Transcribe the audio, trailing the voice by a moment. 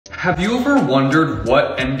Have you ever wondered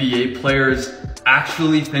what NBA players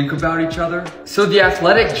actually think about each other? So The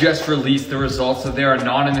Athletic just released the results of their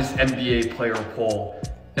anonymous NBA player poll,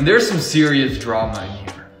 and there's some serious drama in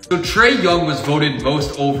here. So Trae Young was voted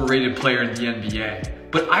most overrated player in the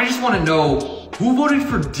NBA, but I just want to know, who voted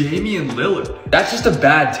for Damian Lillard? That's just a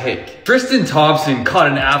bad take. Tristan Thompson caught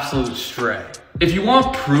an absolute stray. If you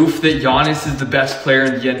want proof that Giannis is the best player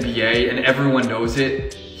in the NBA and everyone knows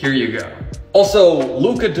it, here you go. Also,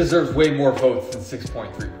 Luka deserves way more votes than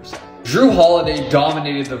 6.3%. Jrue Holiday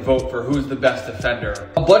dominated the vote for who's the best defender.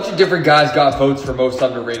 A bunch of different guys got votes for most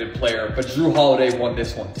underrated player, but Jrue Holiday won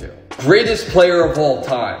this one too. Greatest player of all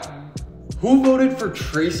time. Who voted for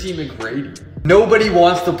Tracy McGrady? Nobody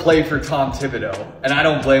wants to play for Tom Thibodeau, and I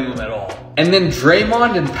don't blame them at all. And then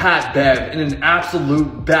Draymond and Pat Bev in an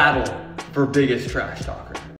absolute battle for biggest trash talk.